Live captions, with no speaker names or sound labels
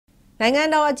နိုင်ငံ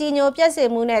တော်အကြီးအကျယ်ပြည့်စုံ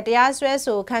မှုနဲ့တရားစွဲ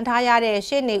ဆိုခံထားရတဲ့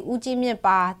ရှေ့နေဦးကြီးမြင့်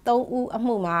ပါ3ဦးအ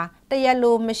မှုမှာတရား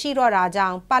လိုမရှိတော့တာကြော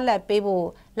င့်ပတ်လက်ပေးဖို့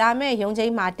လာမယ့်ရုံးချိ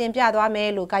န်မှာတင်ပြသွားမယ်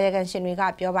လို့ကာယကံရှင်တွေက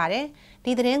ပြောပါတယ်။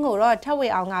ဒီသတင်းကိုတော့ထက်ဝေ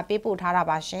အောင်ကပေးပို့ထားတာ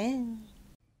ပါရှင်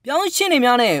။ပြောင်းရှင်းနေ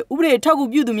များနဲ့ဥပဒေထောက်ကူ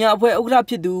ပြုသူများအဖွဲ့ဥက္ကဋ္ဌ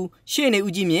ဖြစ်သူရှေ့နေ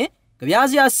ဦးကြီးမြင့်ကြပြား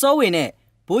စရာစောဝေနဲ့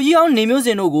ဗိုလ်ကြီးအောင်နေမျိုးစ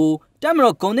င်တို့ကိုတပ်မ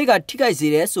တော်ဂုဏ်သိက္ခာထိခိုက်စေ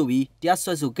တယ်ဆိုပြီးတရား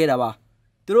စွဲဆိုခဲ့တာပါ။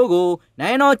သူတို့ကို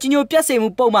နိုင်ငံတော်ကြီးညိုပြတ်စေမှု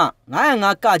ပုံမှန်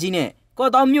905ကကြီးနဲ့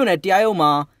ကော့တောင်မြို့နယ်တရားရုံး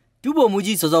မှာဒုဗိုလ်မှူး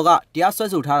ကြီးစောစောကတရားစွဲ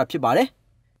ဆိုထားတာဖြစ်ပါတယ်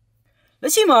။လ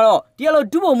က်ရှိမှာတော့တရားလို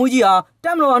ဒုဗိုလ်မှူးကြီးဟာတ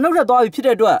ပ်မတော်ကနှုတ်ထွက်သွားပြီဖြစ်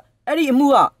တဲ့အတွက်အဲ့ဒီအမှု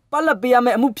ကပတ်လက်ပေးရမ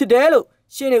ယ့်အမှုဖြစ်တယ်လို့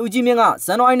ရှေ့နေဦးကြီးမြင့်ကဇ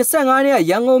န်နဝါရီ25ရက်နေ့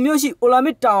ရန်ကုန်မြို့ရှိအိုလာမ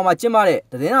စ်တာဝါမှာကျင်းပတဲ့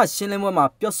သတင်းစာရှင်းလင်းပွဲမှာ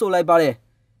ပြောဆိုလိုက်ပါတယ်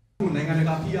။နိုင်ငံတ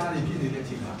ကာဖိအားတွေဖြစ်နေတဲ့အ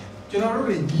ချိန်မှာကျွန်တော်တို့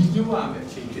တွေညီညွတ်ရမယ့်အ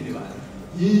ချိန်ဖြစ်နေပါတယ်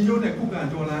။ညီညွတ်တဲ့ခုခံ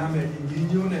တော်လှန်ရမယ့်ညီ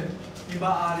ညွတ်တဲ့ဒီ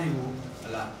ပါအားတွေကို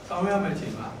ဆောင်ရမယ့်အချိ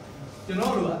န်မှာကျွန်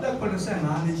တော်တို့အသက်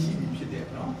85နှစ်ရှိပြီဖြစ်တယ်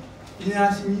နော်။ပညာ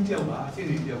ရှင်ကြီးတယောက်ပါရှင်း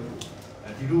နေတယောက်ကို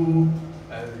ဒီလို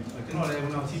ကျွန်တော်လည်းက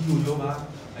တော့စီချိုယောဂ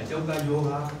ကျောက်ကယော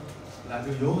ဂ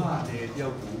ဒီယောဂတဲ့တယော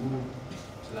က်ကို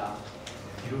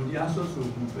ဒီလိုတရားစွဲဆို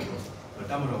မှုပဲတော့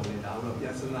တမတော်ပဲဒါတော့ပြ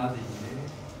န်စဉ်းစားသိနေ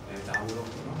တယ်ဒါတော့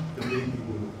နော်ကြုံလေးပြီး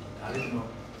လို့ဒါလည်းကျွန်တော်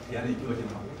ဒီကနေပြောချင်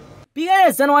ပါဘူးပြီးခဲ့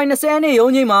တဲ့ဇန်နဝါရီ20ရက်နေ့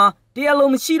ရုံးချိန်မှာတရားလို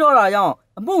မရှိတော့တာကြောင့်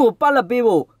အမှုကိုပတ်လက်ပေး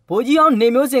ဖို့ဗိုလ်ကြီးအောင်နေ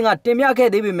မျိုးစင်ကတင်ပြခဲ့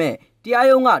သေးပေမဲ့တရား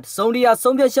ရုံးကစုံတရား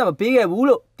ဆုံးဖြတ်ချက်မပေးခဲ့ဘူး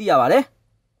လို့သိရပါတယ်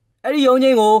။အဲ့ဒီရုံးချိ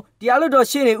န်ကိုတရားလွှတ်တော်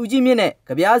ရှေ့နေဦးကြီးမြင့်နဲ့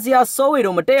ကြပြားစရာစောဝေ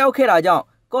တို့မတက်ရောက်ခဲ့တာကြောင့်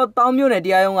ကော့တောင်မြို့နယ်တ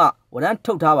ရားရုံးကဝန်ထမ်း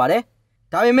ထုတ်ထားပါတယ်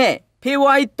။ဒါပေမဲ့ဖေဖော်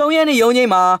ဝါရီ3ရက်နေ့ရုံးချိန်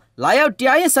မှာလာရောက်တ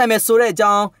ရားရင်ဆိုင်မယ်ဆိုတဲ့အ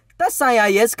ကြောင်းတပ်ဆိုင်ရာ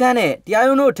ရဲစခန်းနဲ့တရား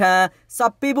ရုံးတို့ထံစာ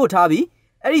ပေးပို့ထားပြီး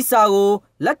အဲ့ဒီစာကို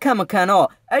လက်ခံမခံတော့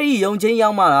အဲ့ဒီရုံးချိန်ရော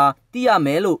က်မှသာသိရမ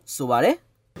ယ်လို့ဆိုပါတယ်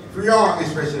။ Freedom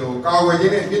Expression ကိုကာဝယ်ခြ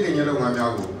င်းနဲ့ပြည်တင်ရေးလုပ်ငန်း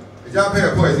များကိုအကြမ်းဖက်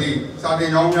အဖွဲ့အစည်းစာတ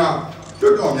င်ကြောင်းများတွ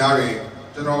တ်တော်များတွင်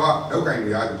ကျွန်တော်ကလုပ်ကင်နေ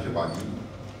ရသူဖြစ်ပါသည်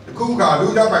။အခုခါလူ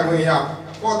သားပိုင်ခွင့်ရ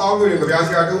ကော့တောင်းမျိုးတွေကြပြားစ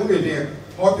ရာတုံးတွေဖြင့်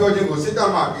ဟောပြောခြင်းကိုစစ်တပ်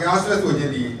မှတရားစွဲဆိုခြ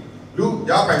င်းသည်လူ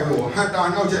ရပိုင်ခွင့်ကိုဟန်တာ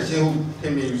နှောက်ချက်ခြင်းဟုထ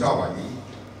င်မြင်ယူဆပါသည်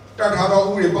။တတ်ထားသောဥ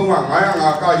ပဒေပုံမှန်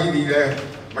905ကကြီးသည်လည်း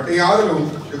မတရားသလို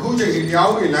ယခုချိန်ဒီတရား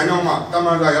ဥပဒေလမ်းကြောင်းမှာတမ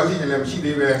န်တော်ရောက်ရှိခြင်းလည်းမရှိ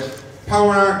သေးပဲဖန်ဝ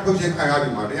ရန်ထုတ်ခြင်းခံရ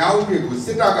ပြီးမှတရားဥပဒေကိုစ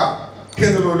စ်တပ်ကခ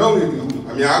င်သလိုလုပ်နေသူ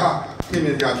အများကထင်မြ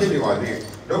င်ကြဖြစ်နေပါသေးတယ်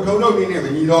။လုံထုံလုပ်နေမ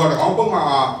ညီတော့တကောင်ပုံမှန်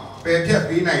အားပယ်ဖြတ်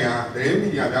ပေးနိုင်ရန်သတင်းမီ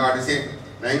ဒီယာများကတစ်ဆင့်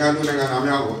နိုင်ငံသူနိုင်ငံသား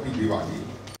များကိုပြီးပေးပါသည်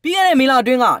။ပြီးခဲ့တဲ့မေလအ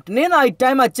တွင်းကတနင်္လာရီတို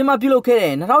င်းမှာကျင်းပပြုလုပ်ခဲ့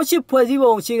တဲ့2008ဖွဲ့စည်း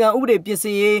ပုံအခြေခံဥပဒေပြင်ဆ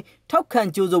င်ရေးထောက်ခံ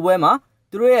ကြိုဆိုပွဲမှာ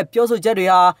သူတို့ရဲ့ပြောဆိုချက်တွေ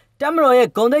ဟာတပ်မတော်ရဲ့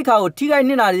ဂုဏ်သိက္ခာကိုထိခိုက်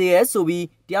နစ်နာစေရဲဆိုပြီး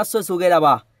တရားစွဲဆိုခဲ့တာ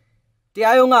ပါ။တ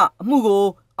ရားရုံးကအမှုကို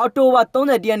အောက်တိုဘာ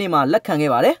30ရက်နေ့မှာလက်ခံ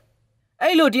ခဲ့ပါတယ်။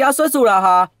အဲ့လိုတရားစွဲဆိုတာ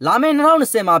ဟာလာမယ့်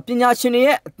2020မှာပညာရှင်တွေ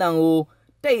ရဲ့အတန်ကို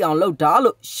တိတ်အောင်လုပ်တာ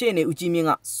လို့ရှေ့နေဦးကြီးမြင့်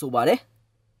ကဆိုပါတယ်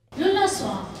။လွတ်လပ်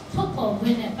စွာထုတ်ဖော်ခွ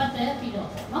င့်နဲ့ပတ်သက်ပြီးတော့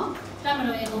နော်တပ်မ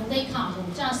တော်ရဲ့ဂုဏ်သိက္ခာကို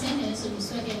ကြာဆင်းတယ်ဆိုပြီး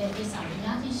ဆွဲခဲ့တဲ့ကိစ္စတွေအ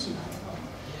များကြီးရှိပါတယ်ပေါ့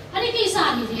။အဲ့ဒီကိစ္စ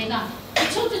တွေကတ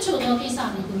ချို့သောကိစ္စ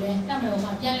တွေကိုလည်းတပ်မတော်က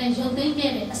ပြန်လည်ရုပ်သိမ်း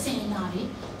ခဲ့တဲ့အစဉ်အလာတွေ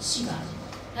ရှိပါတယ်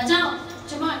။ဒါကြောင့်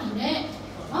ကျွန်မအနေနဲ့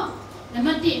နော်နံ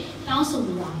ပါတ်1တောင်းဆို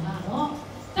လိုတာကတော့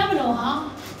တပ်မတော်ဟာ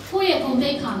ကိုယ့်ရဲ့ဂုဏ်သိ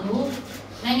က္ခာကို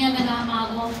နိုင်ငံတကာမှာ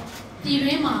ရောပြည်တွ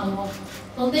င်းမှာရော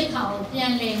ဂုဏ်သိက္ခာကိုပြ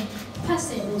န်လည်ဖတ်ဆ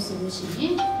ယ်လို့ဆိုလို့ရှိရ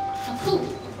င်အခု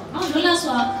နော်လွတ်လပ်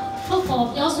စွာထုတ်ဖော်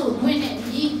ပြောဆိုခွင့်နဲ့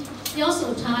ဒီပြော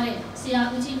ဆိုထားတဲ့ဆရာ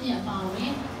ဦးကြီးမြတ်ပါဝ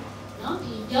င်နော်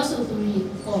ဒီပြောဆိုသူတွေ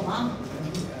ပေါ်မှာ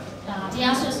ဒါတ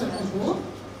ရားစွဲဆိုမှုကို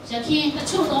ရခင်တ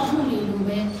ချို့သောမှုတွေလို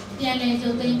ပဲပြန်လည်ရု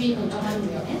ပ်သိမ်းပေးဖို့တောင်း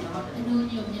လို့ရတယ်အနု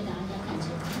ညွတ်မြတ်တာရခံချ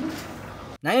င်တယ်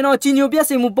နိုင်ငံတော်ကြီးညိုပြည့်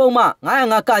စုံမှုပုံမှန်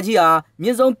905ကကြီးဟာမြ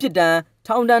င့်ဆုံးပြစ်ဒဏ်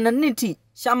ထောင်ဒဏ်2နှစ်ထိ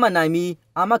ရှာမှတ်နိုင်ပြီး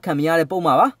အာမခံမရတဲ့ပုံ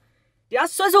မှန်ပါတရား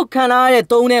စွဲဆိုခံရတဲ့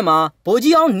3ထဲမှာဗိုလ်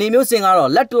ကြီးအောင်နေမျိုးစင်ကတော့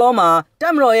လက်တလောမှာတ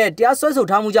ပ်မတော်ရဲ့တရားစွဲဆို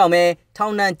ထားမှုကြောင့်ပဲထော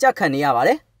င်ဒဏ်ကြက်ခံနေရပါတ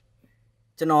ယ်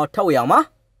ကျွန်တော်ထုတ်ရအောင်ပါ